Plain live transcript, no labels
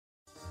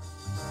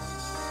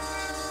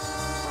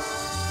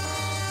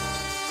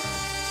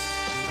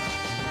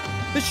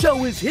The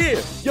show is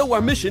here. Yo,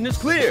 our mission is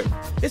clear.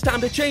 It's time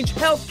to change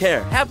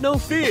healthcare. Have no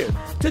fear.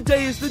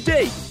 Today is the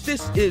day.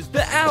 This is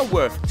the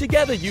hour.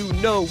 Together, you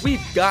know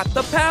we've got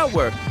the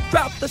power.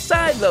 Drop the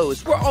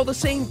silos. We're all the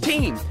same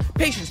team.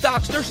 Patients,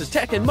 docs, nurses,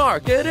 tech, and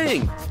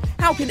marketing.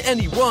 How can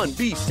anyone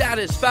be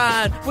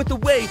satisfied with the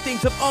way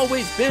things have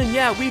always been?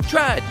 Yeah, we've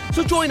tried.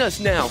 So join us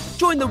now.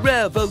 Join the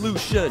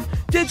revolution.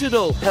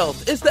 Digital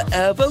health is the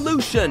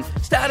evolution.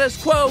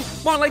 Status quo,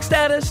 more like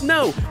status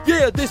no.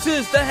 Yeah, this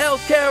is the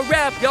healthcare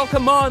rap. Y'all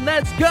come on,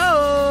 let's go.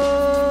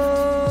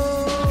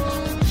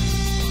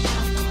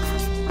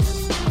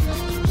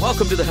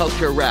 Welcome to the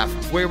Healthcare Rap,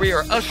 where we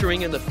are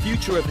ushering in the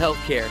future of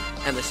healthcare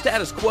and the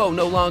status quo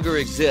no longer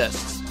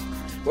exists.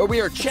 Where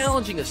we are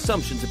challenging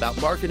assumptions about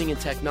marketing and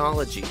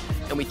technology,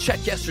 and we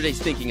check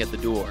yesterday's thinking at the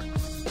door.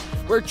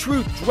 Where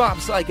truth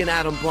drops like an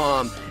atom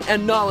bomb,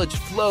 and knowledge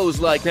flows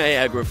like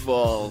Niagara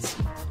Falls.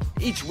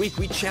 Each week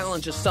we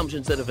challenge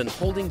assumptions that have been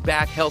holding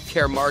back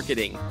healthcare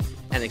marketing,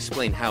 and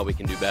explain how we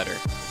can do better.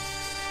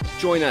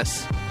 Join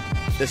us.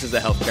 This is the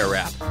Healthcare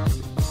Rap.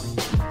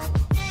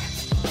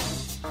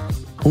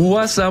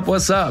 What's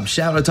up?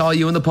 Shout out to all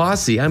you in the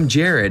posse. I'm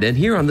Jared, and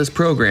here on this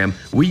program,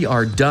 we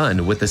are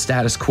done with the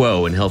status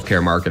quo in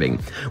healthcare marketing.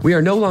 We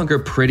are no longer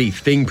pretty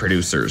thing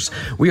producers.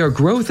 We are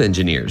growth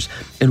engineers,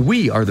 and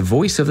we are the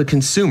voice of the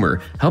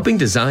consumer, helping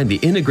design the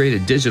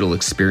integrated digital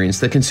experience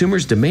that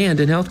consumers demand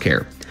in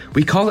healthcare.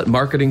 We call it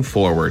marketing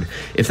forward.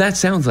 If that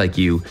sounds like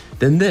you,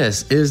 then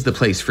this is the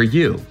place for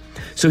you.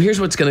 So here's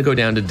what's going to go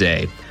down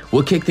today.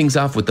 We'll kick things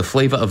off with the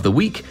flavor of the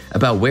week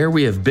about where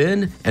we have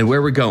been and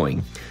where we're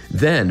going.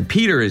 Then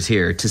Peter is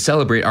here to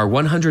celebrate our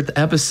 100th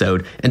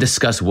episode and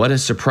discuss what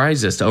has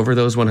surprised us over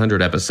those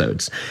 100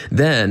 episodes.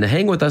 Then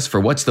hang with us for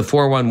What's the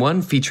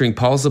 411 featuring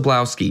Paul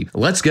Zablowski.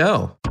 Let's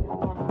go.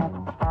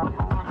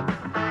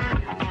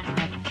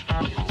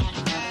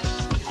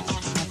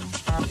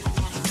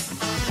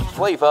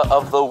 Flavor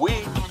of the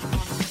week.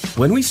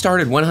 When we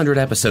started 100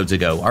 episodes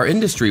ago, our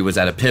industry was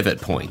at a pivot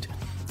point.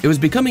 It was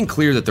becoming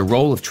clear that the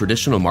role of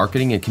traditional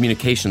marketing and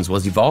communications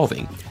was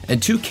evolving,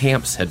 and two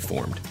camps had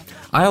formed.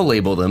 I'll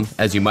label them,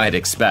 as you might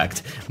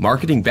expect,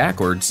 marketing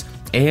backwards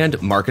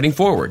and marketing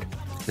forward,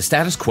 the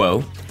status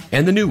quo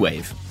and the new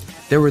wave.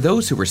 There were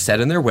those who were set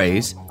in their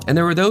ways, and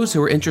there were those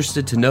who were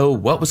interested to know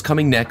what was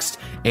coming next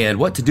and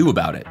what to do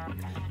about it.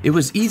 It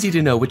was easy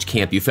to know which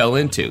camp you fell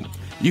into.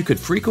 You could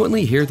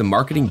frequently hear the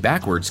marketing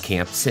backwards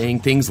camp saying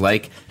things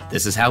like,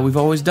 "This is how we've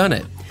always done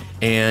it,"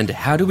 and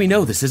 "How do we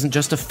know this isn't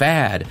just a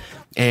fad?"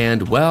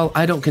 And, "Well,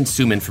 I don't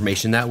consume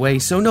information that way,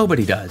 so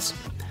nobody does."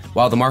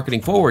 While the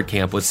marketing forward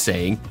camp was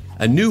saying,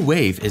 "A new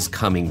wave is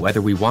coming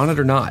whether we want it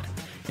or not,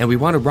 and we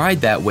want to ride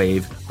that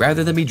wave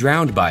rather than be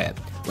drowned by it.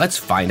 Let's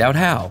find out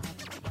how."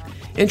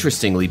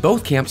 Interestingly,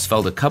 both camps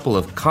felt a couple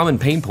of common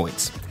pain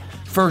points.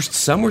 First,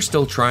 some were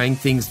still trying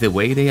things the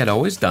way they had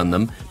always done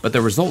them, but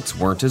the results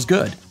weren't as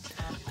good.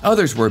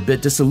 Others were a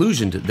bit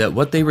disillusioned that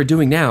what they were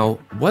doing now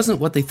wasn't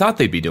what they thought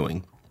they'd be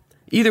doing.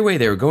 Either way,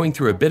 they were going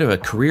through a bit of a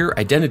career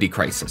identity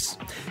crisis.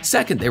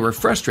 Second, they were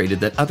frustrated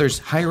that others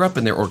higher up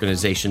in their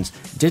organizations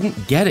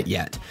didn't get it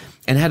yet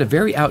and had a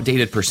very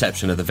outdated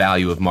perception of the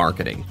value of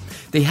marketing.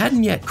 They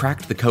hadn't yet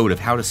cracked the code of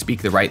how to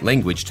speak the right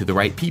language to the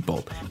right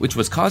people, which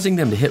was causing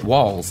them to hit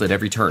walls at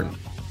every turn.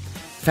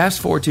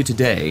 Fast forward to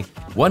today,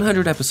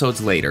 100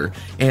 episodes later,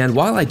 and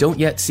while I don't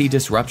yet see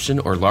disruption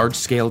or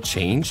large-scale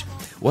change,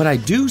 what I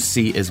do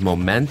see is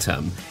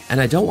momentum,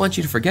 and I don't want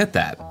you to forget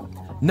that.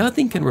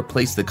 Nothing can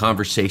replace the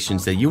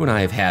conversations that you and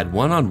I have had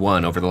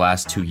one-on-one over the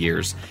last 2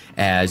 years,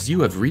 as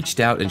you have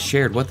reached out and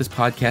shared what this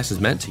podcast has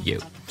meant to you.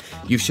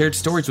 You've shared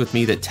stories with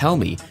me that tell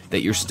me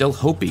that you're still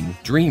hoping,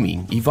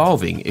 dreaming,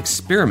 evolving,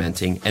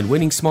 experimenting, and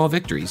winning small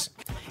victories.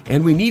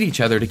 And we need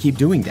each other to keep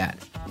doing that.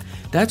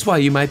 That's why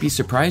you might be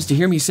surprised to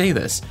hear me say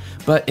this,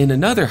 but in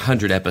another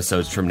 100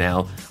 episodes from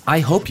now, I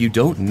hope you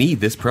don't need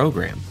this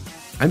program.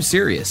 I'm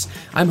serious.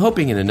 I'm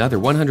hoping in another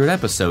 100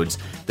 episodes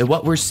that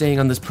what we're saying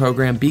on this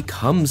program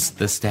becomes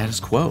the status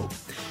quo,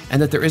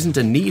 and that there isn't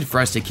a need for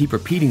us to keep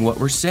repeating what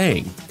we're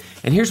saying.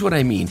 And here's what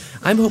I mean.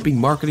 I'm hoping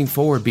marketing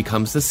forward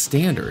becomes the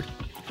standard.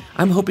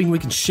 I'm hoping we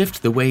can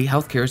shift the way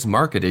healthcare is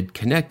marketed,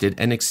 connected,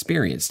 and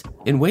experienced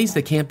in ways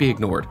that can't be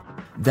ignored.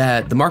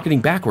 That the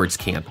marketing backwards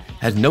camp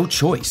has no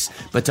choice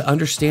but to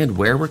understand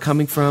where we're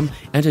coming from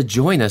and to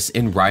join us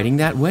in riding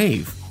that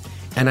wave.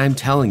 And I'm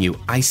telling you,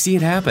 I see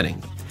it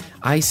happening.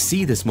 I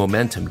see this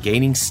momentum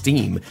gaining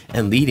steam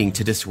and leading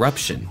to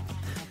disruption.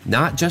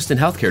 Not just in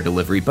healthcare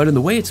delivery, but in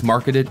the way it's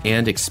marketed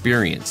and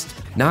experienced.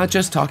 Not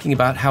just talking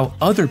about how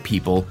other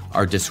people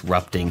are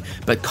disrupting,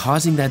 but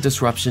causing that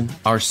disruption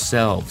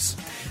ourselves.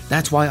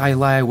 That's why I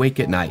lie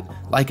awake at night,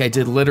 like I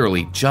did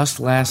literally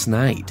just last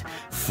night,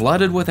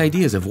 flooded with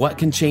ideas of what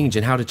can change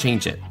and how to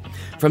change it.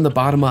 From the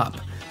bottom up,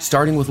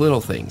 starting with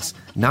little things,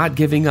 not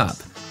giving up,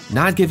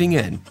 not giving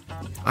in.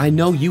 I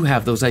know you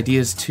have those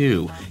ideas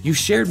too. You've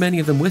shared many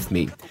of them with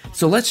me.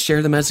 So let's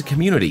share them as a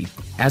community,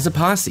 as a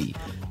posse.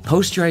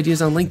 Post your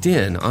ideas on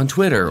LinkedIn, on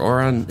Twitter,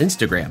 or on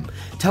Instagram.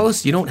 Tell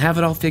us you don't have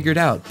it all figured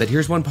out, but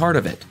here's one part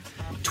of it.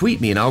 Tweet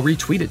me and I'll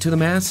retweet it to the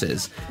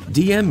masses.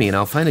 DM me and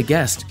I'll find a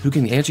guest who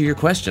can answer your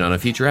question on a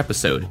future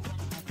episode.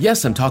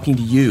 Yes, I'm talking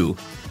to you.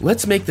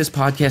 Let's make this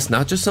podcast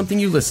not just something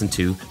you listen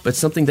to, but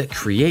something that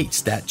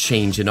creates that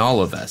change in all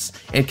of us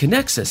and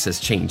connects us as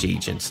change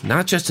agents,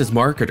 not just as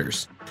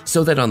marketers.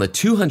 So that on the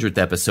 200th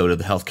episode of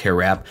the Healthcare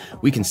Wrap,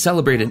 we can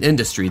celebrate an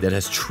industry that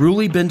has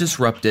truly been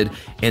disrupted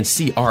and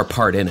see our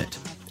part in it.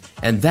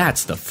 And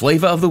that's the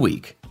flavor of the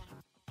week.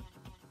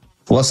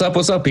 What's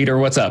up, Peter?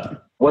 What's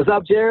up? What's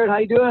up, Jared? How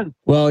you doing?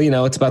 Well,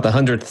 it's about the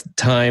 100th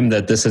time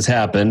that this has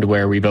happened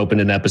where we've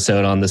opened an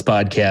episode on this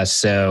podcast.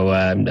 So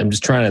I'm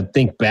just trying to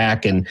think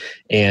back and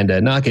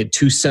not get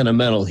too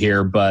sentimental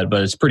here, but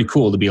it's pretty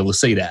cool to be able to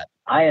say that.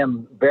 I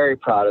am very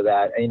proud of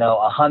that.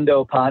 A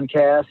hundo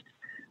podcast.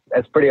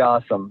 That's pretty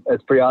awesome.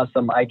 It's pretty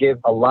awesome. I give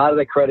a lot of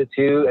the credit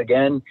to,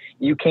 again,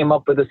 you came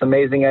up with this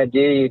amazing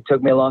idea. You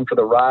took me along for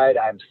the ride.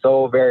 I'm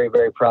so very,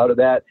 very proud of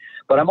that.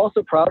 But I'm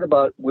also proud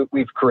about what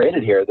we've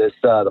created here, this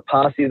the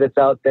posse that's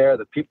out there,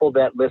 the people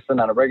that listen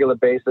on a regular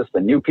basis,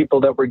 the new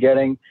people that we're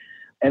getting.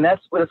 And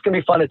it's going to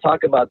be fun to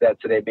talk about that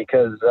today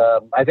because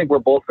I think we're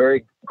both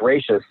very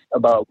gracious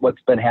about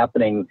what's been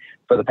happening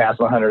for the past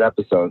 100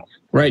 episodes.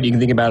 Right. You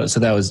can think about it. So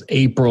that was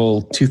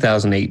April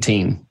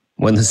 2018.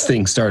 When this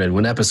thing started,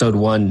 when episode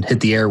 1 hit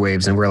the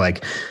airwaves and we're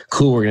like,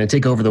 cool, we're going to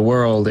take over the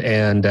world.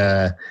 And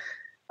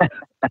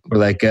we're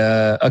like,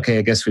 okay,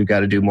 I guess we've got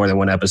to do more than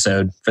one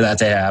episode for that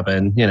to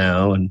happen,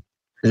 and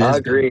I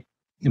agree.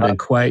 It's been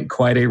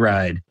quite a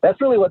ride. That's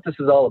really what this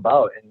is all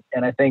about.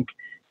 And I think,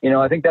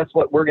 I think that's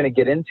what we're going to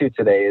get into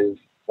today is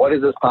what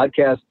has this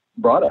podcast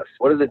brought us?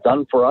 What has it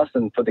done for us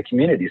and for the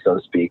community, so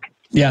to speak?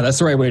 Yeah, that's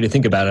the right way to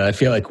think about it. I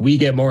feel like we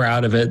get more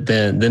out of it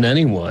than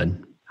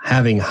anyone.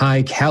 Having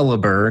high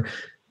caliber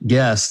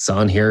guests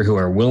on here who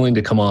are willing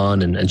to come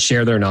on and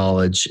share their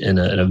knowledge in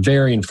a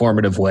very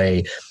informative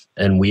way.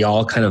 And we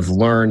all kind of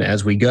learn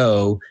as we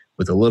go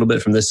with a little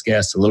bit from this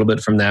guest, a little bit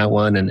from that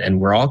one.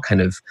 And we're all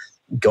kind of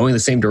going the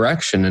same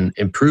direction and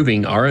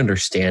improving our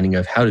understanding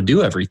of how to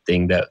do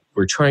everything that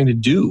we're trying to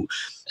do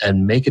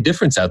and make a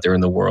difference out there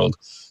in the world.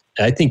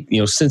 And I think,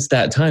 since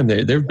that time,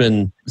 there have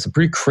been some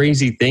pretty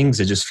crazy things.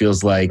 It just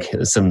feels like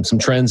some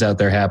trends out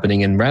there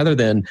happening. And rather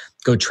than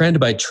go trend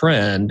by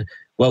trend,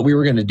 what we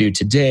were going to do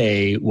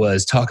today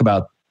was talk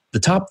about the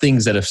top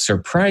things that have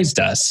surprised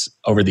us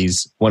over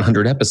these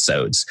 100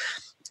 episodes.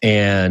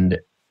 And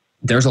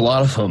there's a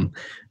lot of them.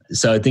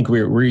 So I think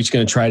we're each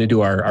going to try to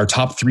do our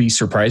top 3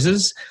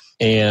 surprises.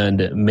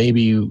 And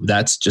maybe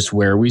that's just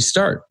where we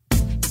start.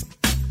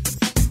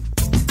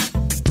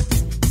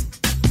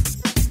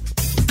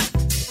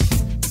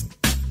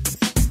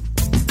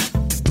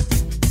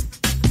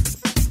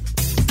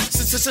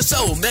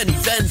 So many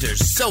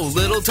vendors, so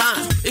little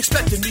time.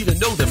 Expecting me to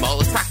know them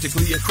all is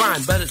practically a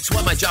crime, but it's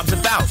what my job's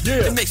about.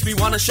 Yeah. It makes me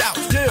want to shout.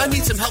 Yeah. I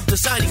need some help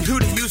deciding who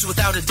to use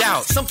without a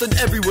doubt. Something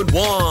everyone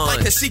wants,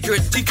 like a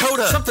secret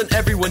decoder. Something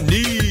everyone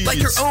needs, like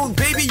your own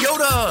baby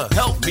Yoda.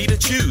 Help me to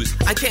choose.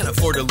 I can't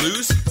afford to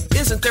lose.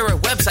 Isn't there a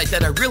website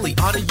that I really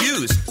ought to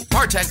use?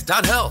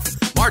 Martech.health.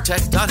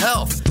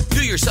 Martech.health.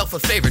 Do yourself a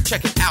favor,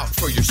 check it out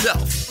for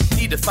yourself.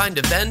 Need to find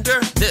a vendor?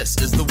 This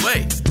is the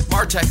way.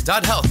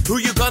 Martech.health. Who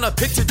you gonna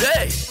pick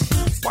today?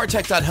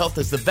 Martech.health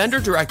is the vendor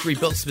directory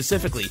built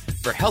specifically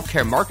for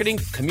healthcare marketing,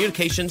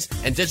 communications,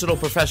 and digital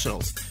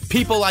professionals.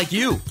 People like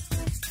you.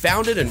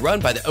 Founded and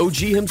run by the OG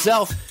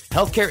himself,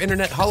 Healthcare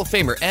Internet Hall of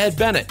Famer Ed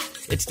Bennett.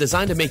 It's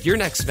designed to make your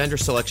next vendor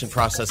selection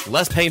process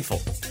less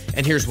painful.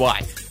 And here's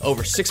why.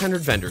 Over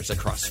 600 vendors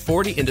across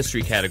 40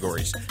 industry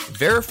categories,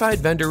 verified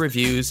vendor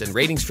reviews and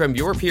ratings from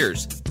your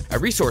peers, a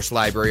resource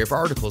library of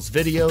articles,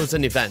 videos,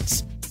 and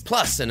events,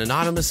 plus an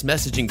anonymous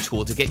messaging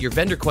tool to get your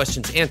vendor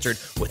questions answered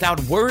without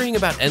worrying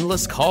about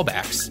endless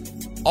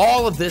callbacks.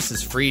 All of this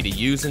is free to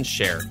use and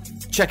share.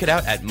 Check it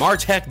out at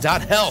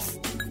martech.health.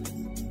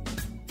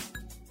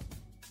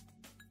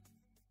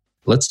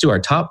 Let's do our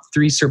top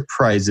 3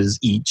 surprises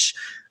each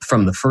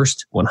from the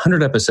first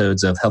 100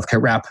 episodes of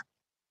Healthcare Wrap.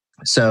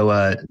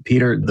 So,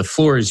 Peter, the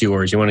floor is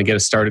yours. You want to get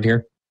us started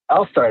here?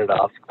 I'll start it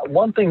off.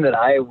 One thing that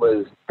I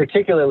was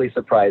particularly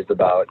surprised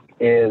about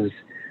is,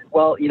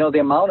 the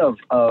amount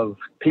of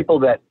people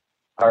that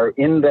are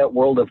in that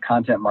world of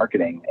content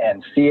marketing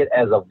and see it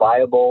as a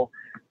viable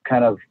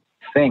kind of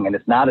thing, and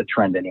it's not a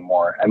trend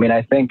anymore. I mean,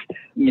 I think,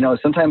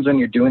 sometimes when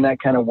you're doing that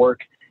kind of work,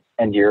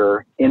 and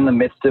you're in the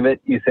midst of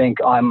it, you think,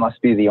 oh, I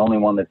must be the only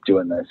one that's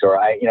doing this. Or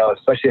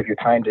especially if you're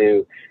trying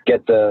to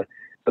get the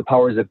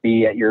powers that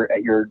be at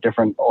your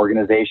different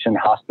organization,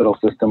 hospital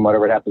system,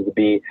 whatever it happens to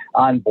be,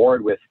 on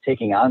board with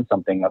taking on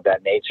something of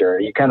that nature.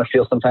 You kind of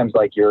feel sometimes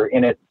like you're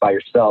in it by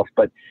yourself.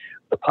 But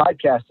the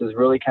podcast has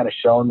really kind of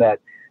shown that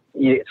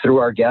through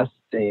our guests,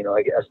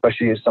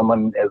 especially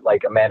someone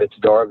like Amanda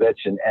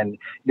Todorovich, and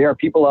there are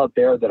people out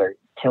there that are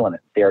killing it.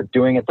 They are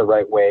doing it the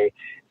right way.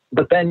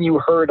 But then you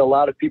heard a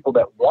lot of people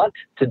that want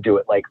to do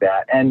it like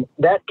that. And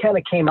that kind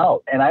of came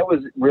out. And I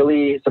was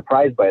really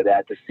surprised by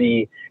that to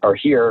see or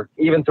hear,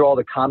 even through all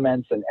the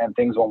comments and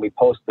things when we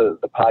post the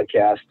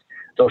podcast,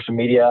 social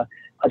media,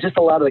 just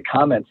a lot of the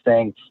comments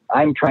saying,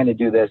 I'm trying to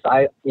do this,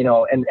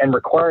 and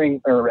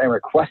requiring and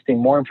requesting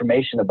more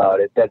information about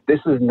it, that this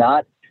is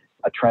not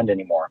a trend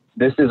anymore.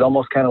 This is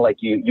almost kind of like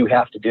you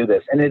have to do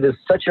this. And it is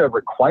such a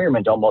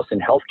requirement almost in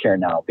healthcare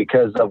now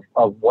because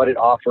of what it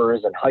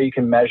offers and how you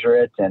can measure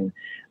it. And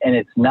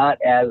it's not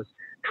as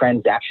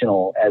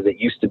transactional as it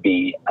used to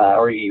be,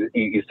 or you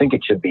think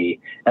it should be.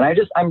 And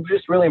I'm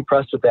just really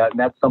impressed with that. And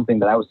that's something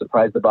that I was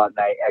surprised about. And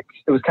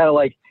it was kind of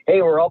like,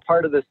 hey, we're all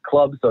part of this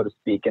club, so to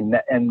speak. And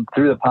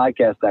through the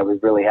podcast, I was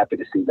really happy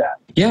to see that.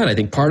 Yeah, and I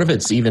think part of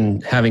it's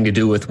even having to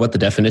do with what the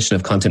definition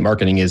of content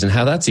marketing is and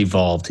how that's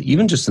evolved,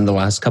 even just in the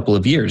last couple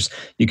of years.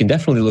 You can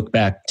definitely look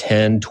back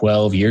 10,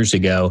 12 years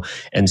ago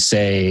and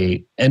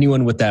say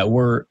anyone with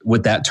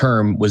that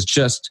term was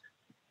just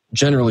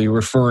generally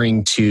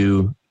referring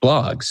to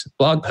blog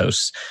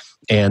posts.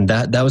 And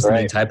that was the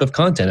main type of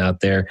content out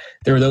there.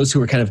 There were those who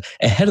were kind of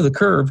ahead of the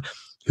curve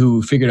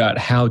who figured out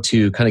how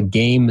to kind of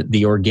game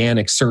the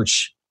organic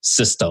search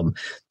system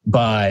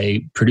by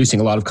producing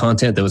a lot of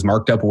content that was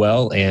marked up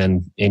well,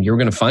 and you were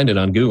going to find it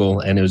on Google,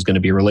 and it was going to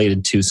be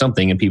related to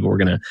something, and people were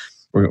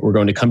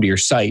going to come to your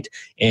site,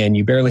 and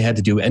you barely had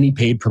to do any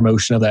paid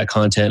promotion of that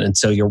content. And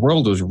so your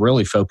world was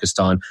really focused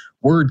on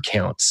word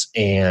counts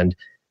and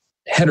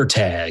header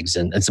tags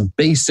and some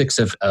basics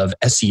of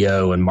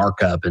SEO and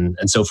markup and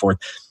so forth.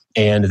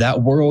 And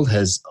that world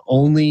has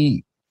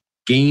only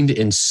gained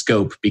in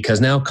scope because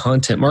now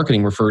content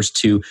marketing refers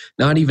to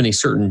not even a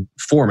certain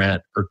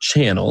format or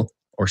channel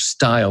or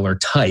style or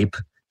type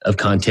of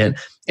content.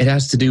 It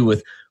has to do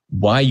with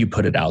why you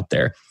put it out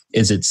there.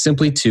 Is it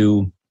simply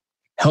to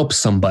help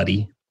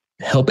somebody,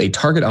 help a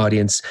target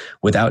audience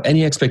without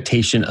any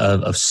expectation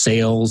of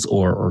sales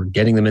or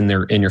getting them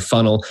in your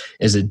funnel?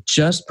 Is it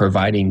just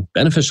providing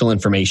beneficial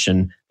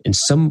information in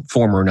some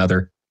form or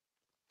another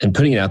and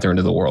putting it out there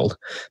into the world?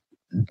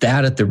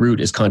 That at the root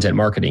is content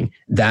marketing.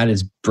 That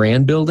is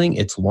brand building.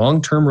 It's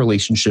long-term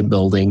relationship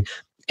building.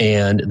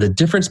 And the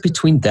difference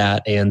between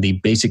that and the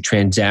basic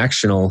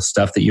transactional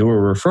stuff that you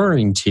were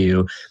referring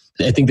to,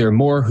 I think there are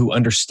more who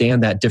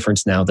understand that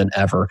difference now than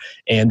ever.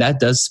 And that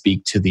does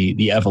speak to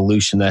the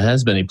evolution that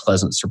has been a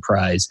pleasant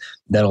surprise,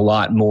 that a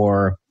lot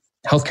more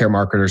healthcare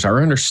marketers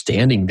are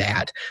understanding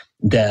that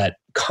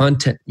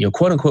content,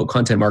 quote unquote,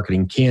 content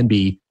marketing can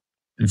be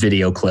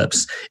video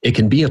clips. It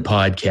can be a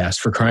podcast,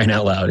 for crying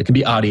out loud. It can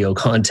be audio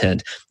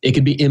content. It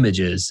can be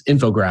images,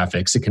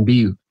 infographics. It can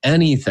be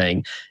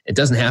anything. It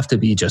doesn't have to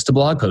be just a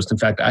blog post. In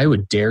fact, I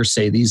would dare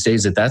say these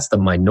days that that's the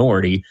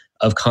minority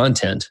of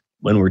content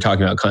when we're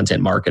talking about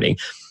content marketing.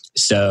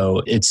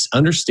 So it's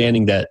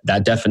understanding that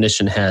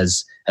definition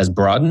has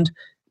broadened,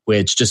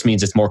 which just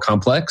means it's more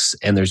complex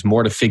and there's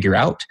more to figure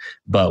out.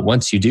 But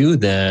once you do,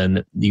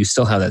 then you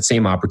still have that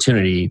same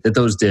opportunity that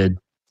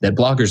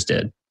bloggers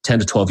did 10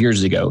 to 12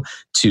 years ago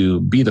to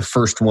be the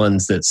first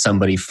ones that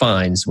somebody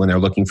finds when they're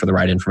looking for the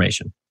right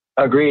information.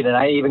 Agreed. And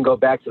I even go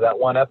back to that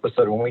one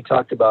episode when we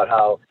talked about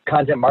how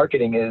content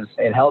marketing is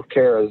in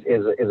healthcare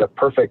is a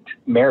perfect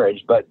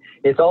marriage, but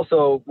it's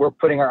also, we're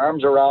putting our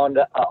arms around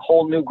a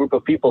whole new group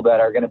of people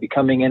that are going to be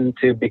coming in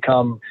to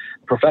become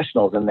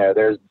professionals in there.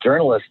 There's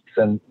journalists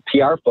and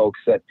PR folks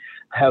that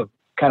have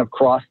kind of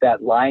crossed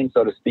that line,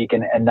 so to speak,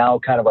 and now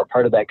kind of are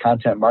part of that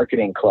content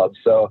marketing club.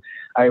 So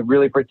I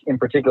really, in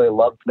particular,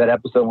 loved that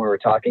episode when we were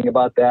talking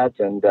about that.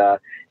 And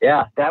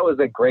that was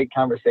a great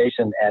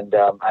conversation. And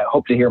I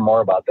hope to hear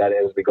more about that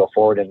as we go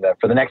forward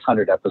for the next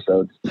 100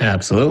 episodes.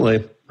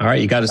 Absolutely. All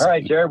right, All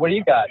right, Jared, what do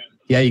you got?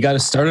 Yeah, you got to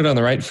start it on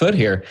the right foot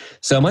here.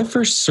 So my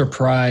first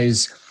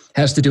surprise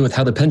has to do with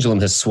how the pendulum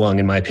has swung,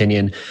 in my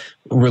opinion,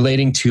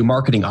 relating to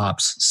marketing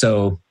ops.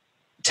 So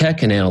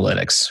tech and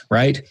analytics,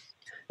 right?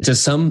 To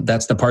some,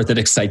 that's the part that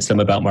excites them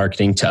about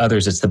marketing. To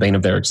others, it's the bane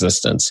of their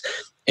existence.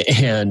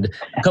 And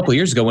a couple of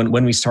years ago,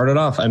 when we started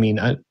off, I mean,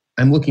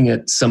 I'm looking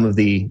at some of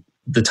the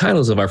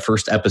titles of our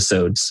first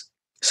episodes.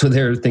 So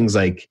there are things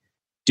like,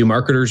 do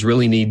marketers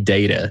really need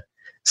data?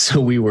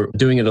 So we were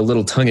doing it a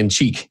little tongue in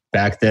cheek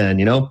back then,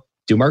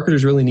 do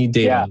marketers really need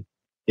data? Yeah.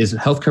 Is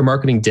healthcare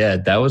marketing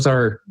dead? That was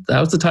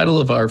the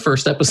title of our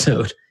first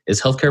episode. Is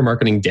healthcare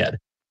marketing dead?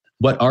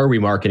 What are we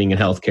marketing in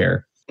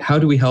healthcare? How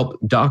do we help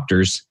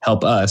doctors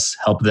help us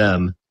help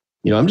them?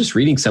 I'm just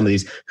reading some of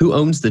these. Who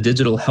owns the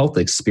digital health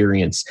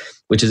experience?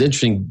 Which is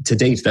interesting to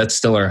date. That's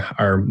still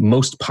our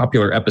most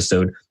popular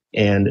episode.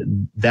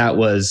 And that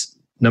was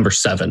number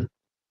 7,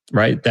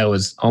 right? That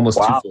was almost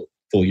 2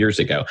 full years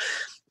ago.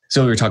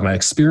 So we were talking about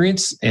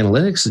experience,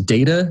 analytics,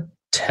 data,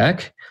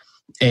 tech.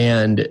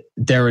 And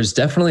there was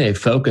definitely a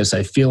focus.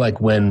 I feel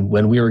like when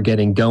we were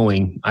getting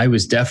going, I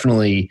was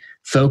definitely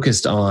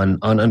focused on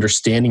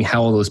understanding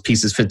how all those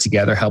pieces fit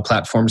together, how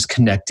platforms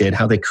connected,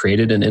 how they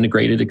created an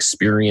integrated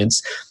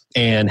experience,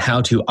 and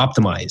how to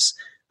optimize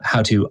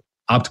your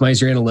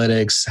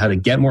analytics, how to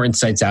get more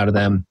insights out of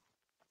them.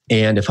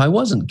 And if I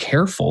wasn't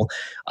careful,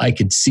 I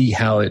could see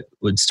how it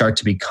would start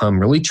to become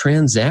really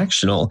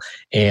transactional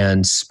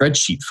and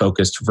spreadsheet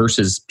focused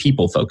versus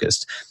people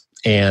focused.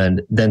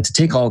 And then to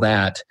take all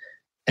that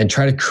and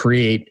try to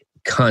create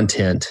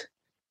content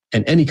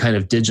and any kind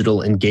of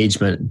digital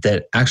engagement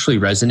that actually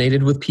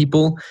resonated with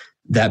people,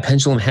 that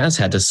pendulum has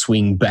had to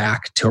swing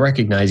back to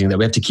recognizing that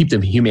we have to keep the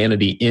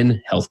humanity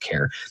in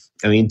healthcare.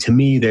 I mean, to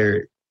me,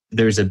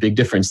 there's a big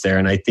difference there.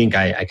 And I think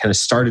I kind of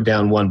started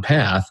down one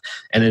path,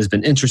 and it has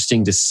been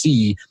interesting to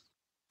see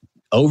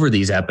over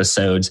these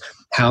episodes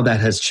how that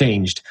has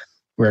changed,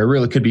 where I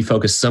really could be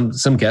focused.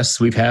 Some guests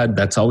we've had,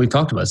 that's all we've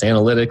talked about is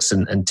analytics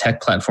and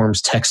tech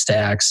platforms, tech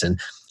stacks, and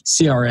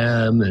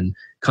CRM and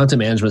content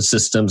management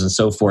systems and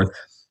so forth.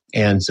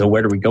 And so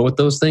where do we go with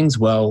those things?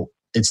 Well,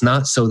 it's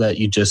not so that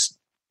you just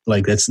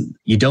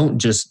you don't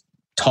just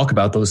talk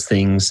about those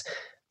things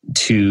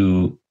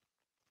to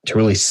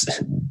really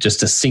just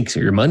to sink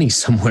your money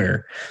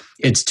somewhere.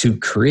 It's to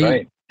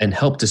create and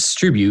help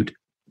distribute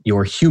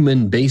your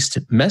human-based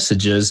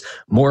messages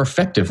more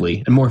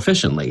effectively and more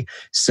efficiently.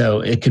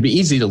 So it could be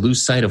easy to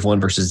lose sight of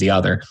one versus the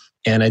other.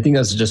 And I think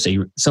that's just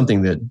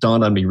something that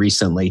dawned on me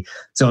recently.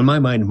 So in my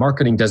mind,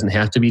 marketing doesn't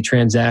have to be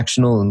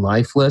transactional and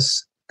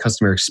lifeless.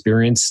 Customer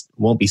experience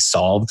won't be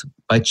solved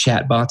by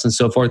chatbots and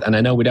so forth. And I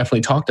know we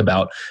definitely talked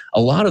about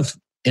a lot of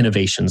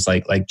innovations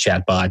like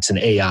chatbots and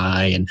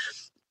AI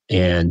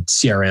and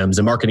CRMs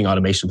and marketing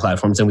automation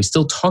platforms. And we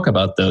still talk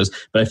about those,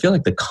 but I feel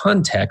like the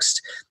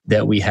context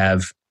that we've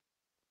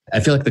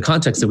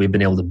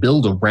been able to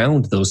build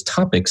around those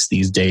topics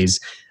these days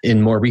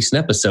in more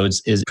recent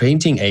episodes is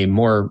painting a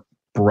more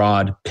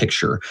broad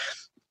picture.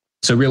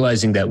 So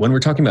realizing that when we're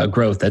talking about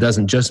growth, that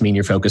doesn't just mean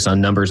you're focused on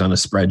numbers on a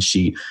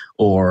spreadsheet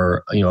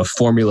or a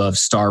formula of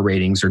star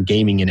ratings or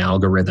gaming an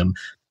algorithm.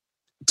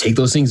 Take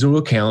those things into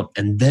account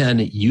and then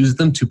use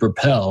them to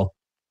propel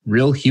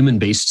real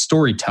human-based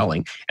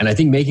storytelling. And I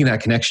think making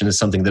that connection is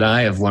something that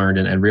I have learned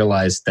and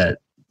realized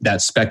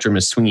that spectrum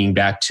is swinging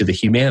back to the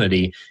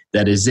humanity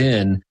that is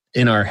in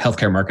our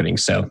healthcare marketing.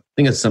 So I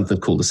think it's something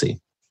cool to see.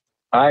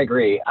 I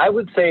agree. I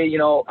would say,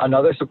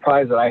 another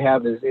surprise that I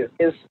have is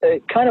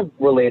kind of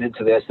related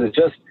to this is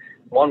just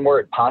one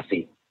word,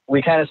 posse.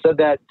 We kind of said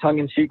that tongue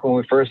in cheek when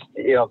we first,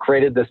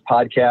 created this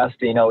podcast.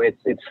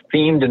 It's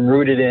themed and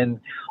rooted in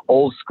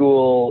old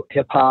school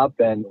hip hop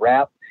and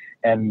rap,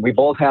 and we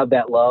both have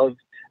that love.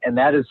 And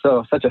that is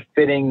such a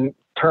fitting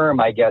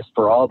term, I guess,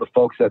 for all the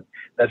folks that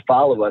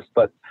follow us.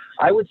 But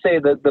I would say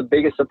that the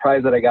biggest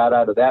surprise that I got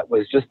out of that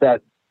was just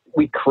that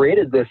we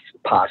created this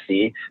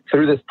posse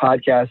through this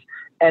podcast.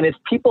 And it's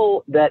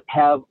people that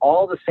have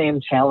all the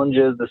same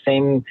challenges, the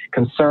same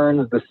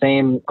concerns, the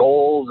same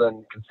goals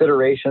and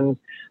considerations.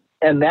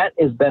 And that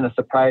has been a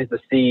surprise to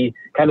see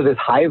kind of this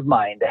hive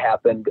mind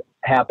happened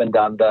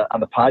on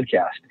the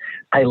podcast.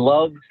 I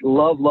love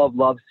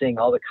seeing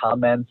all the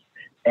comments,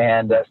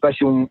 and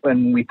especially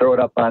when we throw it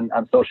up on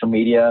social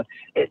media,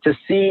 to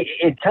see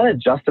it kind of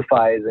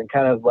justifies and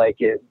kind of like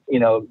it,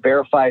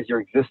 verifies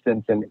your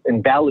existence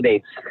and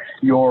validates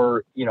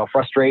your,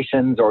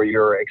 frustrations or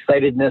your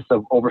excitedness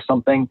over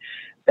something.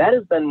 That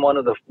has been one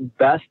of the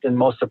best and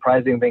most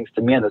surprising things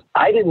to me on this.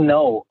 I didn't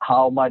know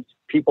how much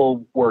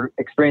people were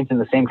experiencing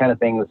the same kind of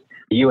things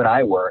you and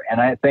I were.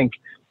 And I think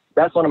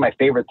that's one of my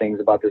favorite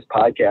things about this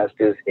podcast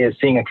is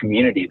seeing a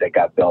community that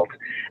got built.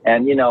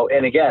 And,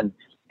 and again,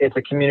 it's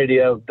a community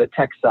of the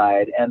tech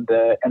side and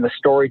the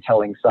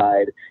storytelling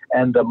side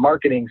and the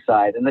marketing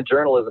side and the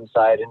journalism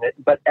side.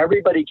 But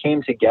everybody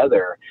came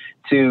together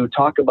to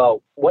talk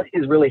about what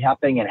is really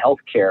happening in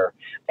healthcare.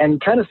 And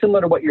kind of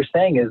similar to what you're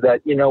saying is that,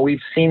 we've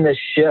seen this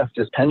shift,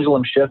 this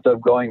pendulum shift of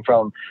going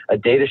from a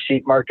data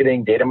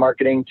marketing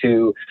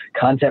to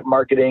content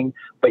marketing,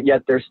 but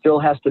yet there still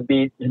has to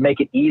be, to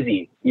make it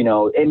easy,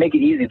 make it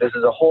easy. This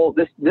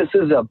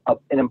is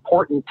an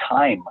important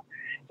time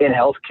in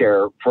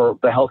healthcare for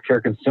the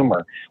healthcare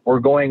consumer.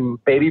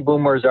 Baby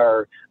boomers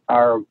are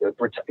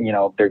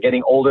they're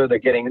getting older. They're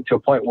getting to a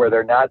point where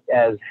they're not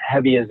as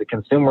heavy as a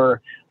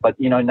consumer, but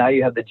now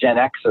you have the Gen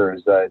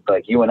Xers,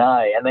 like you and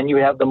I, and then you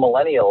have the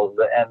millennials,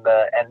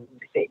 and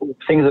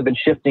things have been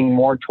shifting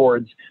more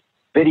towards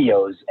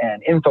videos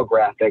and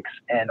infographics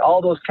and all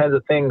those kinds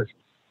of things.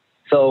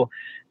 So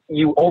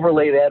you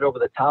overlay that over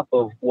the top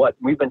of what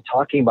we've been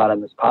talking about on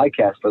this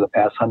podcast for the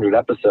past 100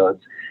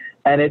 episodes.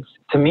 And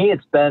to me,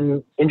 it's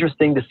been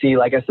interesting to see,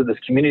 like I said, this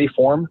community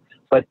form,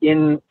 but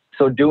in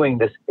so doing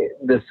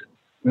this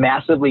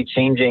massively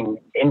changing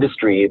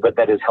industry, but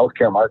that is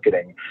healthcare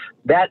marketing,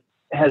 that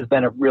has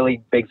been a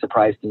really big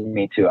surprise to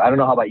me too. I don't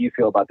know how about you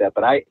feel about that,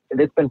 but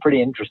it's been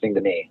pretty interesting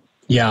to me.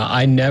 Yeah,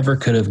 I never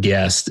could have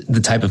guessed the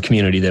type of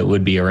community that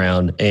would be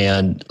around.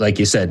 And like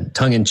you said,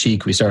 tongue in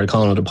cheek, we started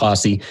calling it a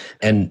posse,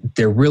 and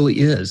there really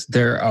is.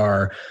 There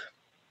are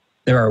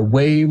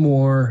way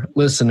more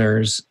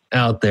listeners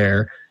out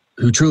there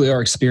who truly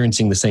are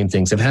experiencing the same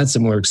things, have had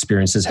similar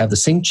experiences, have the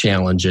same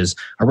challenges,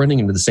 are running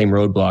into the same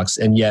roadblocks,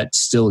 and yet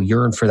still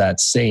yearn for that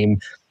same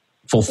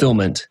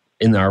fulfillment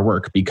in our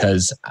work.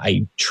 Because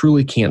I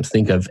truly can't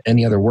think of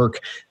any other work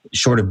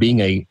short of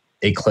being a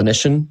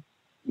clinician,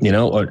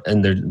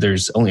 and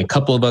there's only a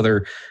couple of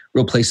other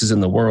real places in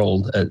the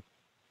world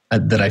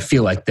that I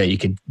feel like that you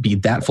could be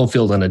that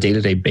fulfilled on a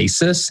day-to-day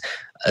basis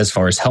as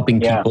far as helping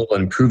people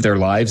improve their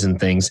lives and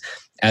things,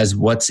 as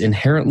what's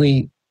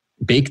inherently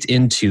baked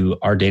into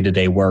our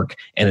day-to-day work,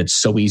 and it's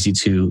so easy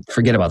to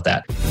forget about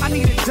that. I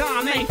need a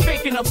dime, ain't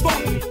faking a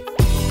phone.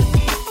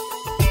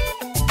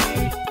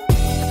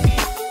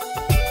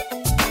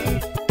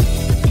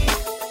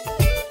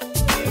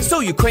 So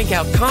you crank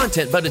out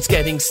content, but it's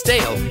getting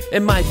stale.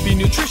 It might be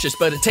nutritious,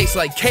 but it tastes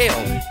like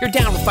kale. You're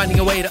down with finding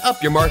a way to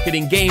up your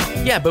marketing game.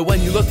 Yeah, but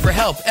when you look for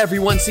help,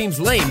 everyone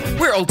seems lame.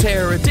 We're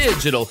Ulterra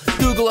Digital.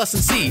 Google us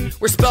and see.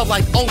 We're spelled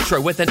like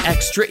Ultra with an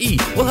extra E.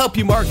 We'll help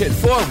you market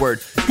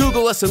forward.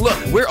 Google us and look.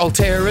 We're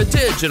Ulterra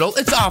Digital.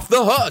 It's off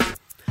the hook.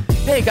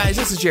 Hey guys,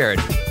 this is Jared.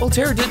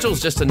 Ulterra Digital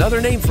is just another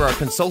name for our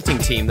consulting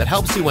team that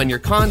helps you when your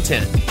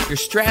content, your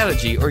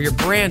strategy, or your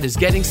brand is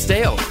getting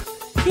stale.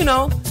 You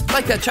know,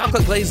 like that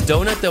chocolate glazed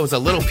donut that was a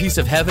little piece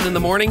of heaven in the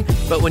morning,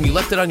 but when you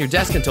left it on your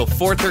desk until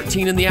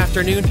 4:13 in the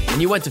afternoon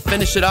and you went to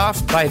finish it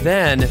off, by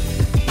then,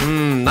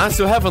 not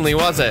so heavenly,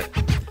 was it?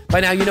 By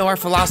now you know our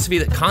philosophy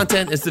that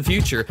content is the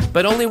future,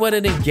 but only when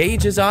it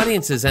engages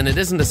audiences and it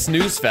isn't a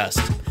snooze fest.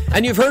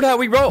 And you've heard how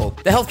we roll.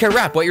 The Healthcare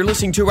Wrap, what you're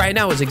listening to right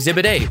now, is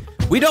Exhibit A.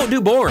 We don't do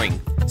boring.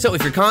 So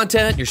if your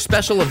content, your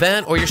special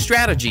event, or your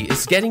strategy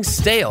is getting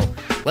stale,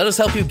 let us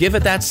help you give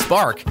it that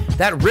spark,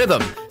 that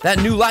rhythm, that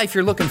new life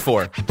you're looking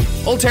for.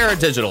 Ulterra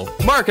Digital,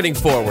 marketing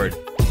forward.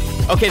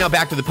 Okay, now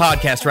back to the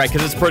podcast, right?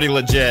 Because it's pretty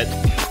legit.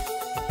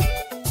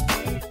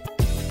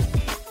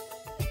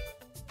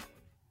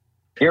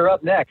 You're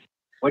up next.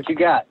 What you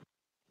got?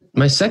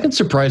 My second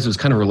surprise was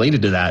kind of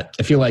related to that.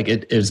 I feel like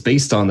it is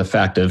based on the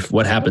fact of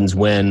what happens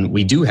when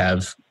we do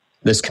have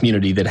this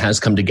community that has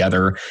come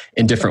together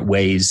in different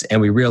ways,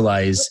 and we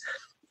realize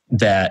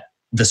that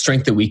the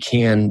strength that we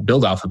can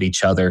build off of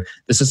each other.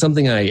 This is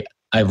something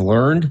I've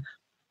learned,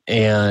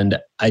 and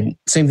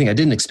same thing, I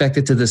didn't expect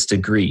it to this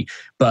degree,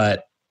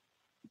 but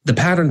the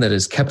pattern that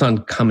has kept on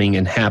coming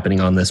and happening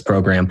on this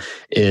program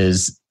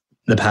is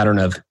the pattern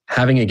of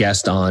having a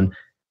guest on,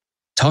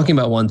 talking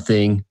about one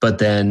thing, but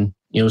then,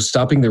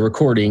 stopping the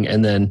recording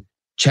and then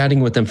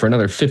chatting with them for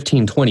another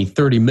 15, 20,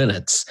 30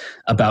 minutes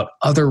about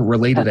other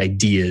related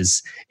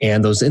ideas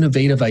and those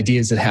innovative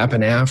ideas that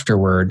happen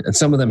afterward. And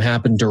some of them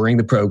happen during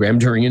the program,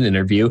 during an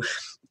interview.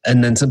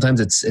 And then sometimes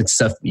it's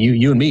stuff,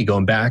 you and me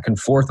going back and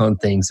forth on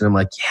things. And I'm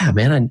like, yeah,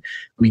 man,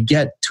 we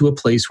get to a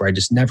place where I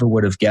just never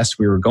would have guessed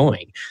we were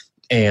going.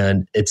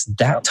 And it's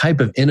that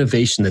type of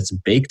innovation that's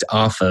baked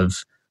off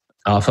of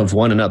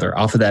one another,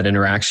 off of that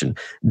interaction,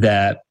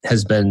 that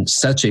has been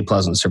such a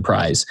pleasant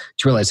surprise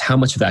to realize how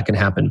much of that can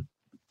happen.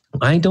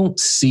 I don't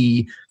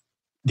see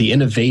the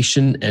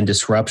innovation and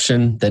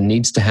disruption that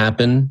needs to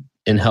happen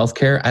in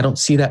healthcare. I don't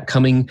see that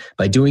coming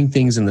by doing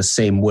things in the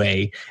same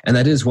way. And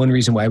that is one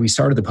reason why we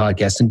started the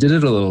podcast and did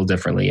it a little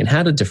differently and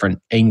had a different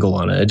angle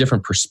on it, a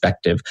different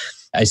perspective.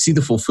 I see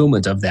the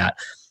fulfillment of that.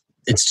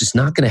 It's just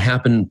not going to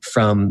happen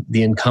from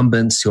the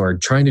incumbents who are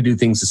trying to do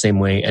things the same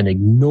way and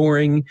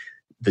ignoring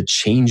the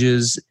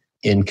changes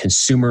in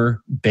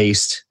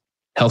consumer-based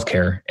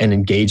healthcare and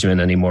engagement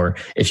anymore.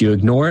 If you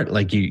ignore it,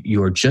 like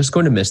you are just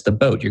going to miss the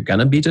boat. You're going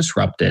to be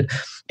disrupted.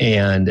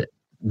 And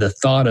the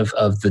thought of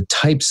the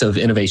types of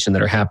innovation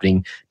that are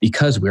happening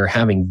because we're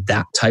having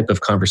that type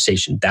of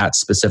conversation, that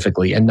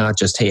specifically, and not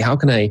just, hey, how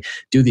can I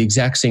do the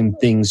exact same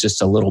things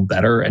just a little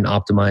better and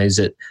optimize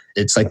it?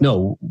 It's like,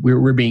 no,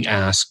 we're being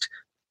asked,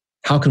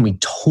 how can we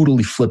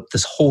totally flip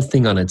this whole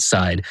thing on its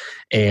side?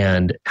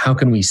 And how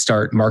can we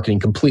start marketing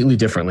completely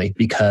differently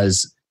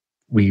because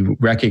we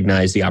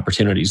recognize the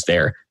opportunities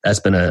there? That's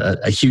been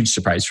a huge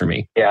surprise for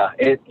me. Yeah,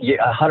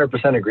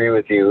 100% agree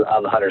with you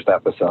on the Hunters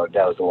episode.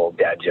 That was a little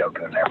dad joke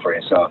in there for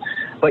you. So,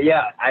 but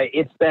yeah,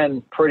 it's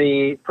been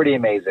pretty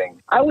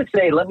amazing. I would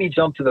say, let me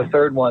jump to the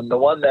third one, the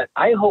one that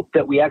I hope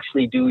that we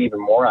actually do even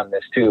more on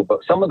this too.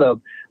 But some of the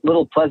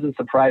little pleasant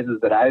surprises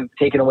that I've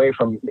taken away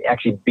from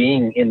actually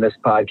being in this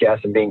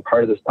podcast and being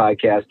part of this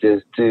podcast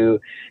is to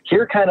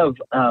hear kind of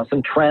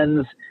some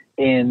trends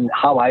in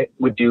how I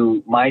would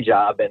do my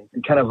job and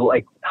kind of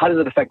like, how does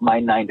it affect my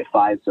 9 to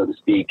 5, so to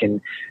speak?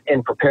 And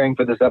in preparing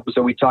for this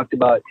episode, we talked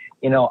about,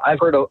 I've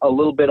heard a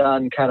little bit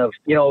on kind of,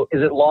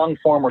 is it long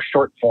form or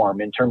short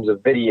form in terms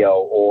of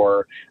video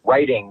or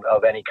writing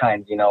of any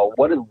kind?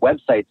 What have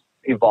websites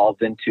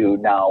evolved into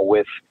now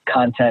with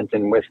content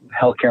and with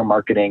healthcare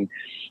marketing?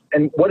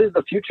 And what does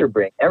the future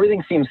bring?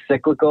 Everything seems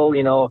cyclical,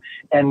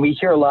 and we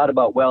hear a lot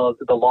about, well,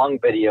 the long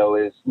video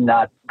is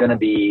not going to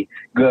be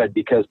good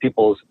because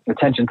people's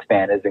attention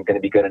span isn't going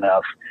to be good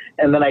enough.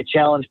 And then I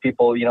challenge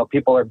people,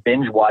 people are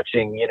binge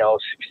watching,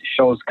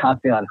 shows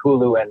constantly on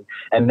Hulu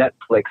and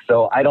Netflix.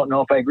 So I don't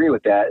know if I agree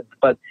with that.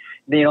 But,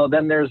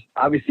 then there's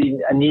obviously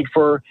a need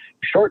for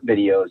short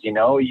videos.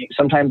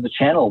 Sometimes the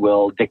channel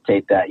will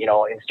dictate that.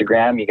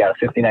 Instagram, you got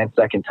a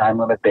 59-second time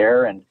limit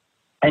there. And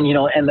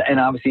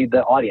obviously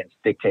the audience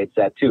dictates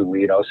that too,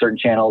 certain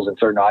channels and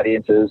certain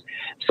audiences.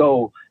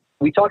 So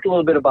we talked a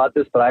little bit about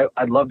this, but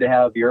I'd love to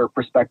have your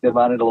perspective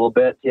on it a little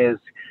bit, is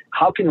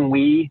how can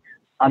we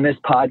on this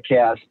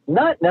podcast,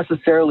 not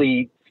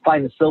necessarily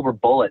find the silver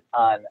bullet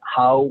on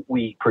how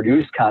we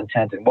produce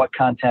content and what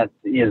content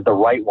is the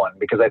right one,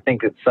 because I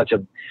think it's such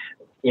a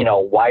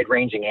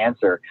wide-ranging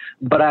answer.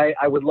 But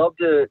I would love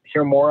to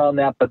hear more on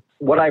that. But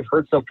what I've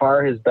heard so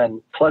far has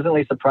been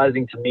pleasantly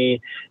surprising to me,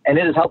 and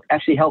it has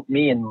helped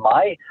me in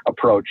my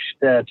approach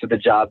to the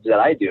jobs that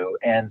I do.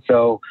 And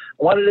so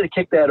I wanted to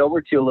kick that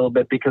over to you a little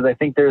bit, because I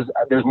think there's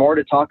more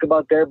to talk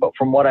about there. But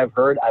from what I've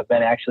heard, I've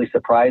been actually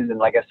surprised. And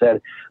like I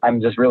said,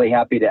 I'm just really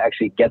happy to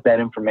actually get that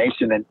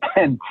information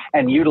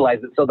and utilize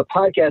it. So the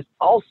podcast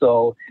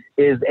also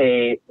is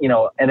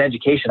an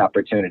education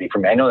opportunity for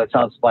me. I know that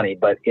sounds funny,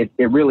 but it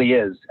really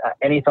is.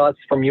 Any thoughts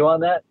from you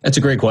on that? That's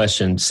a great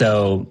question.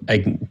 So I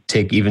can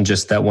take even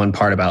just that one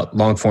part about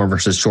long form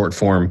versus short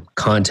form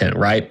content,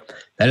 right?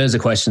 That is a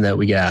question that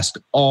we get asked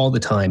all the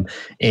time.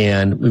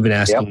 And we've been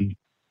asking,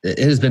 It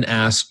has been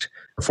asked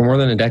for more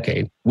than a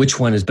decade, which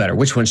one is better?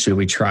 Which one should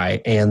we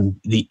try? And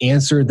the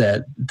answer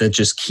that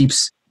just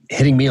keeps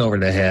hitting me over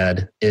the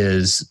head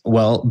is,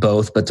 well,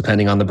 both, but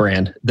depending on the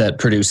brand that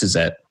produces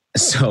it.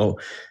 So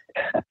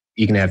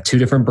you can have two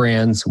different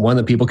brands, one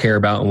that people care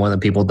about and one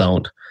that people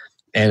don't.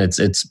 And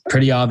it's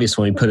pretty obvious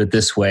when we put it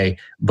this way,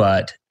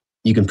 but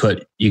you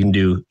can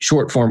do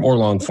short form or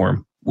long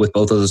form with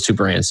both of those two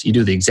brands. You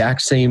do the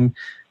exact same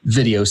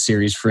video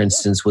series, for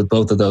instance, with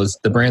both of those.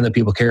 The brand that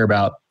people care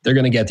about, they're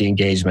going to get the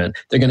engagement.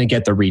 They're going to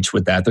get the reach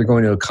with that. They're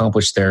going to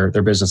accomplish their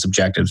business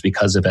objectives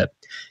because of it.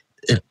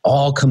 It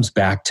all comes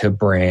back to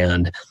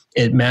brand.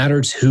 It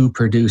matters who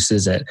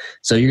produces it.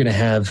 So you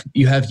have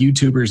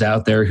YouTubers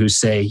out there who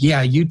say,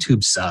 yeah,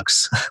 YouTube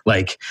sucks.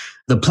 Like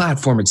the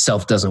platform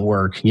itself doesn't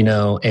work,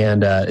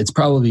 and it's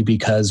probably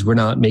because we're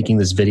not making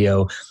this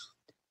video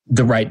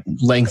the right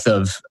length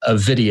of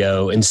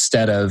video,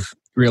 instead of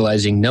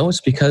realizing, no, it's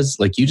because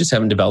like you just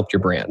haven't developed your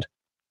brand.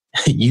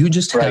 You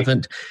just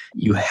haven't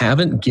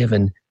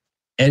given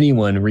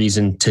anyone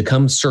reason to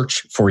come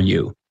search for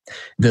you.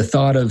 The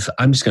thought of,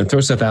 I'm just going to throw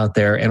stuff out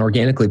there and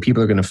organically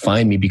people are going to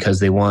find me because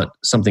they want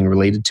something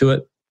related to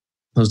it.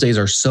 Those days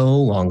are so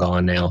long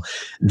gone now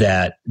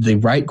that the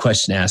right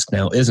question to ask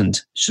now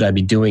isn't, should I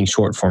be doing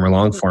short form or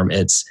long form?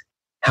 It's,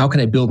 how can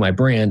I build my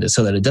brand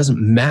so that it doesn't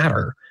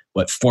matter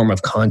what form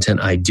of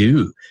content I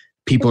do?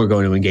 People are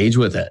going to engage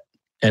with it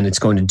and it's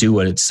going to do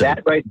what it's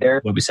that right there,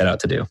 what we set out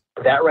to do.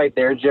 That right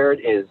there, Jared,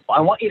 is, I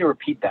want you to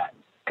repeat that,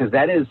 because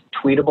that is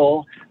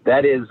tweetable.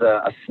 That is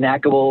a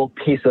snackable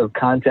piece of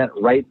content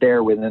right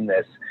there within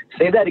this.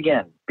 Say that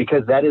again,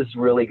 because that is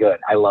really good.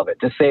 I love it.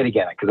 Just say it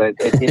again, because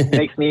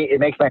it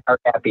makes my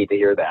heart happy to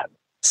hear that.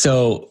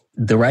 So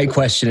the right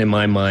question in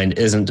my mind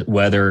isn't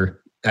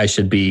whether I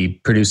should be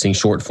producing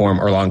short form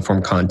or long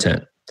form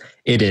content.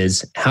 It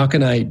is, how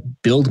can I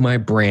build my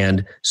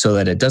brand so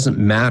that it doesn't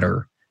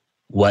matter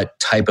what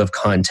type of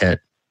content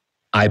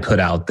I put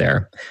out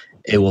there?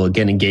 It will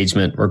get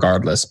engagement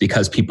regardless,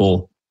 because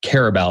people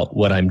care about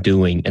what I'm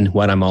doing and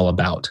what I'm all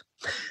about.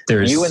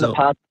 You in the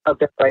pod out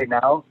there right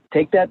now,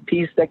 take that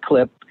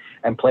clip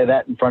and play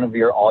that in front of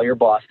all your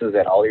bosses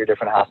at all your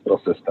different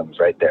hospital systems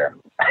right there.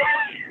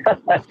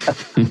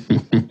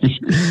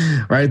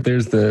 Right,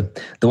 there's the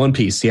one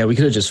piece. Yeah, we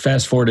could have just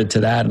fast forwarded to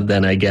that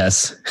then, I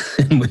guess.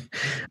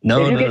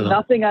 No, if you get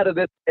nothing out of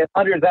this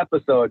 100th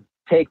episode,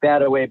 take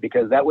that away,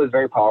 because that was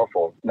very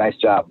powerful. Nice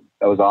job.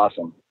 That was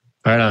awesome.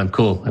 Right on,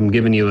 cool. I'm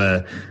giving you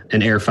an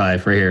Air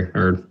 5 right here,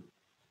 or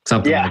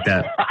something like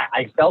that.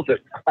 I felt it.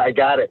 I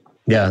got it.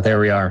 Yeah, there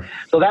we are.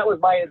 So that was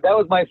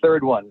my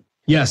third one.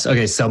 Yes.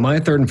 Okay. So my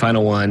third and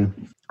final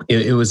one,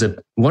 it was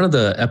one of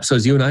the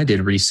episodes you and I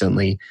did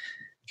recently.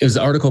 It was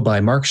an article by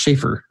Mark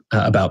Schaefer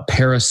about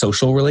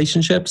parasocial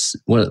relationships,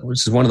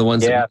 which is one of the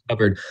ones that we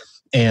covered.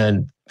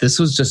 And this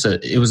was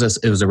it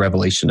was a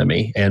revelation to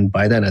me. And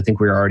by then, I think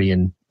we were already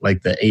in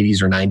like the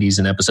 80s or 90s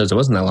in episodes. It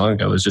wasn't that long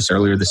ago. It was just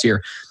earlier this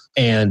year.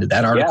 And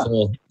that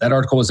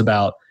article was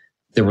about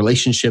the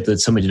relationship that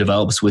somebody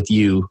develops with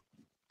you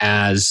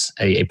as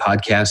a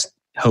podcast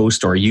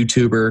host or a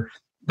YouTuber,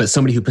 but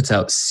somebody who puts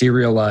out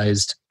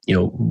serialized,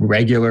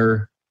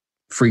 regular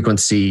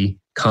frequency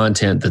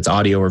content that's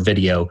audio or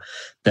video,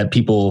 that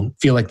people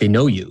feel like they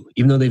know you,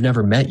 even though they've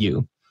never met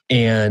you.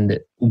 And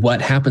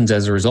what happens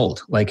as a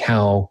result, like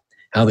how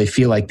they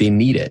feel like they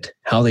need it,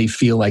 how they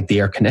feel like they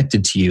are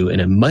connected to you in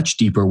a much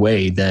deeper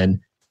way than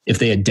if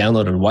they had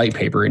downloaded a white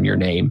paper in your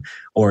name,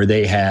 or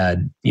they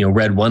had,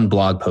 read one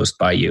blog post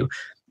by you.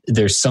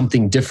 There's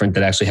something different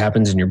that actually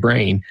happens in your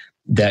brain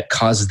that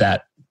causes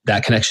that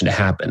connection to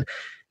happen.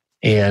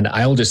 And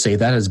I will just say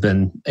that has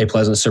been a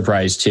pleasant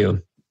surprise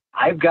too.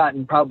 I've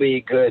gotten probably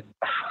a good,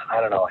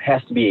 it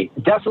has to be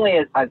definitely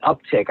an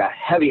uptick, a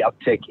heavy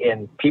uptick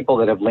in people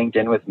that have linked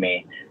in with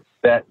me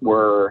that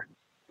were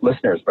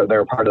listeners, but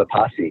they're part of the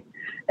posse.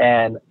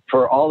 And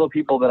for all the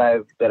people that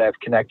I've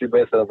connected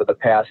with over the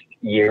past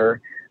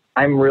year,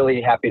 I'm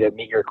really happy to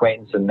meet your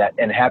acquaintance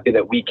and happy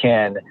that we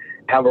can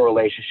have a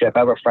relationship,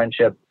 have a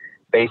friendship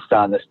based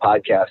on this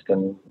podcast.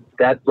 And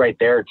that right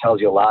there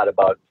tells you a lot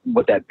about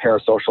what that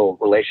parasocial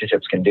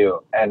relationships can do.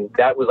 And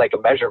that was like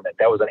a measurement.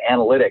 That was an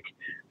analytic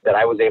that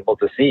I was able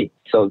to see.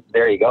 So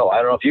there you go.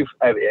 I don't know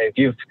if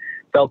you've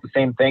felt the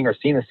same thing or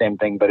seen the same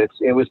thing, but it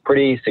was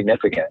pretty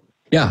significant.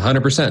 Yeah,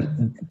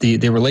 100%.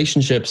 The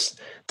relationships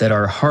that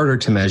are harder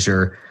to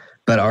measure,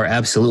 but are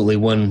absolutely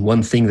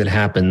one thing that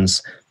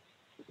happens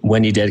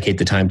when you dedicate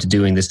the time to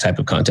doing this type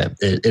of content.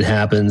 It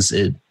happens.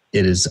 It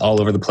is all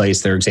over the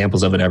place. There are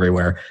examples of it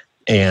everywhere.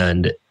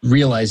 And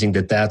realizing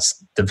that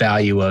that's the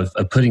value of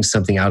putting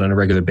something out on a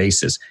regular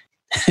basis.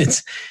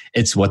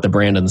 It's what the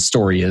brand and the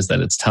story is that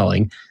it's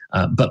telling.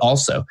 But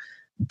also,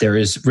 there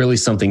is really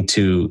something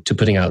to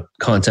putting out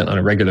content on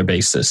a regular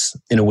basis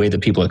in a way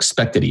that people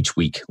expect it each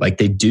week, like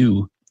they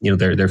do,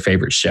 their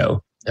favorite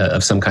show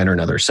of some kind or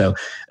another. So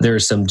there are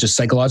some just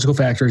psychological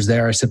factors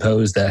there, I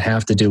suppose, that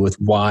have to do with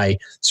why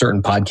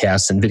certain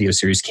podcasts and video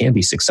series can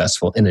be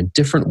successful in a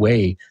different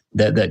way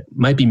that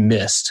might be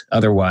missed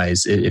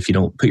otherwise if you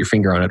don't put your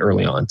finger on it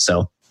early on.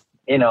 So,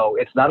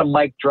 it's not a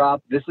mic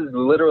drop. This is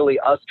literally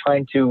us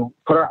trying to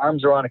put our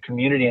arms around a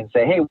community and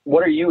say, hey,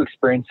 what are you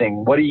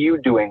experiencing? What are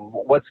you doing?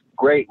 What's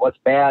great? What's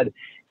bad?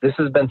 This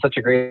has been such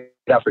a great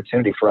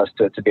opportunity for us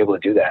to be able to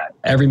do that.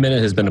 Every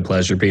minute has been a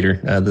pleasure, Peter.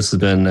 This has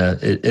been,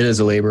 it is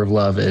a labor of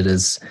love. It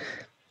is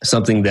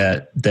something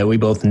that we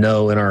both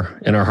know in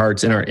our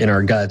hearts, in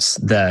our guts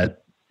that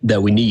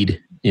we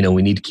need.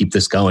 We need to keep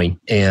this going.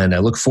 And I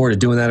look forward to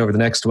doing that over the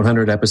next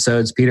 100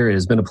 episodes. Peter, it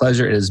has been a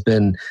pleasure. It has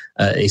been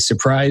a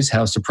surprise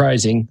how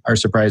surprising our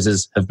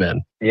surprises have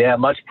been. Yeah,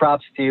 much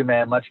props to you,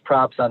 man. Much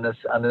props on this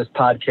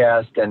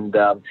podcast. And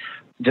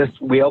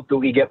we hope that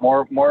we get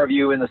more of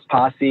you in this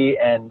posse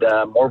and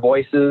more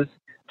voices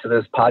to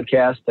this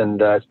podcast.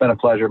 And it's been a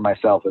pleasure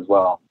myself as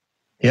well.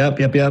 Yep.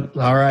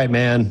 All right,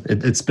 man.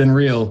 It's been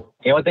real.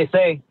 You know what they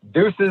say?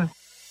 Deuces.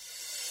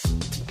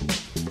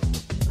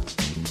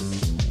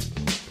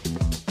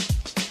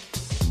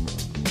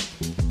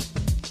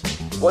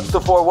 What's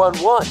the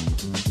 411?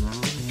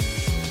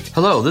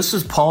 Hello, this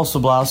is Paul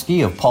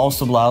Soblowski of Paul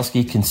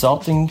Soblowski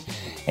Consulting,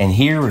 and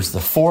here is the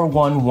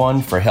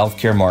 411 for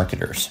healthcare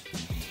marketers.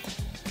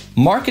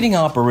 Marketing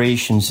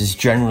operations is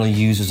generally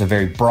used as a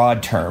very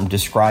broad term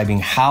describing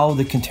how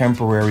the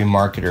contemporary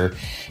marketer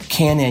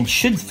can and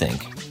should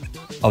think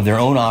of their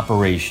own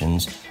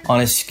operations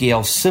on a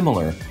scale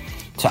similar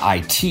to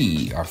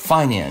IT or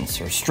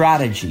finance or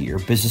strategy or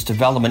business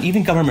development,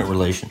 even government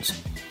relations.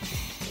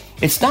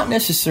 It's not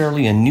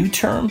necessarily a new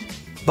term,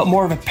 but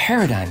more of a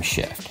paradigm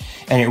shift,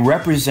 and it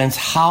represents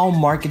how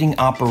marketing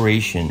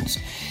operations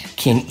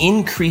can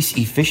increase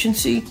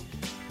efficiency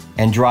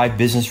and drive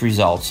business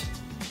results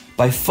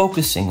by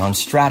focusing on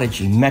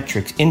strategy,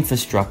 metrics,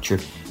 infrastructure,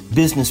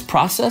 business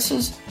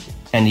processes,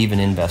 and even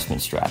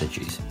investment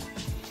strategies.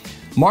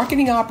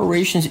 Marketing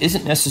operations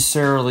isn't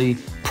necessarily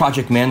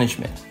project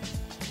management.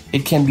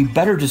 It can be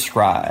better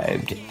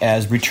described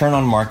as return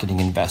on marketing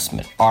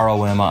investment,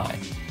 ROMI,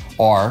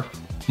 or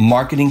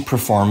marketing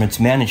performance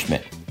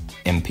management,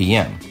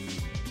 MPM.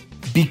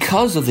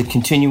 Because of the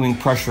continuing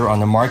pressure on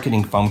the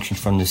marketing function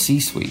from the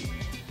C-suite,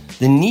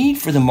 the need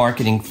for the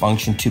marketing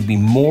function to be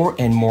more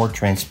and more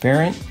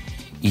transparent,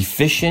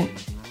 efficient,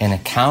 and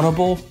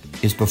accountable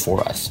is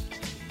before us.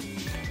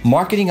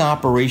 Marketing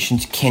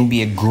operations can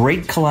be a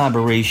great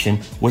collaboration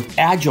with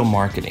agile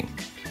marketing,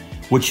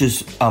 which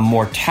is a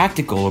more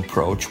tactical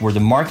approach where the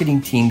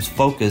marketing teams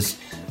focus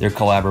their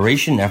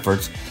collaboration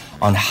efforts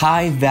on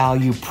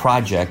high-value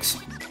projects,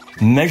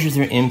 measure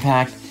their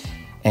impact,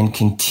 and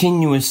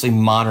continuously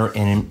monitor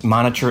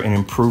and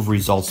improve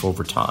results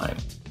over time.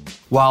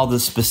 While the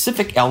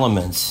specific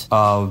elements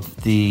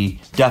of the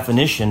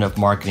definition of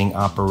marketing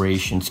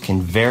operations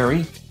can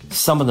vary,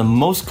 some of the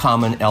most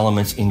common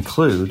elements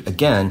include,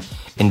 again,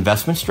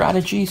 investment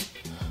strategies,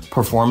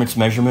 performance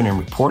measurement and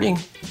reporting,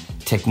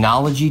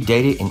 technology,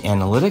 data and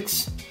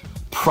analytics,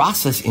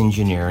 process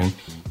engineering,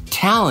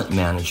 talent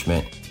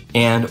management,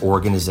 and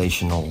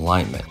organizational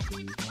alignment.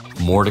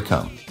 More to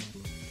come.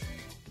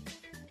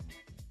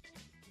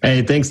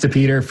 Hey, thanks to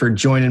Peter for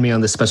joining me on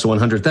this special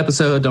 100th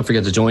episode. Don't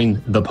forget to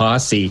join the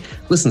posse.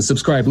 Listen,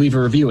 subscribe, leave a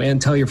review, and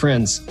tell your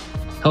friends.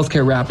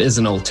 Healthcare Rap is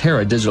an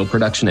Altera digital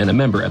production and a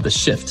member of the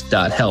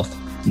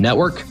Shift.Health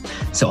network.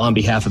 So on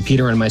behalf of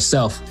Peter and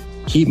myself,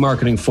 keep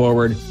marketing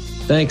forward.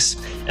 Thanks,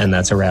 and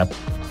that's a wrap.